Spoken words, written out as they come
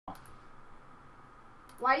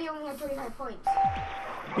Why do you only have 25 points?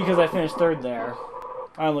 Because I finished third there.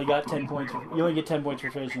 I only got 10 points. You only get 10 points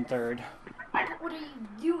for finishing third. What are you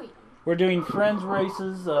doing? We're doing friends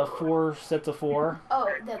races, 4 sets of 4. Oh,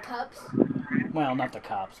 the cups? Well, not the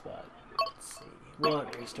cops, but let's see.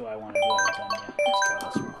 What race do I want to do? I haven't done yet. Let's try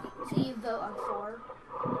this one. So you vote on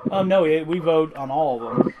 4? No, we vote on all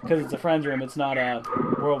of them because it's a friends room. It's not a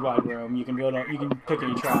worldwide room. You can vote on. You can pick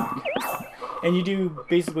any track, and you do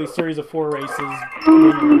basically a series of 4 races.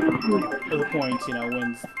 For the points, you know,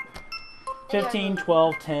 wins 15,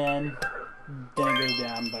 12, 10. Then it goes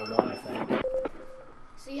down by 1, I think.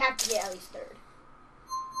 So you have to get at least 3rd.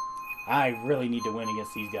 I really need to win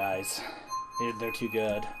against these guys. They're too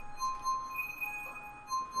good.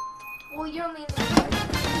 Well, you're only in the first.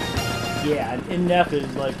 Yeah, and Neff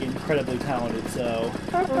is like incredibly talented, so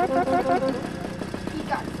He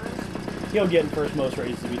got first. he'll get in first most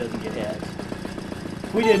races if he doesn't get hit.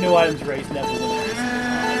 If we did a new items race, Neff would win the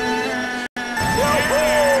race.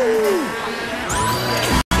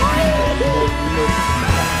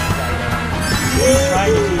 He's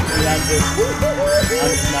trying to teach me, I'm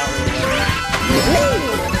just not really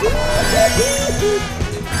learning.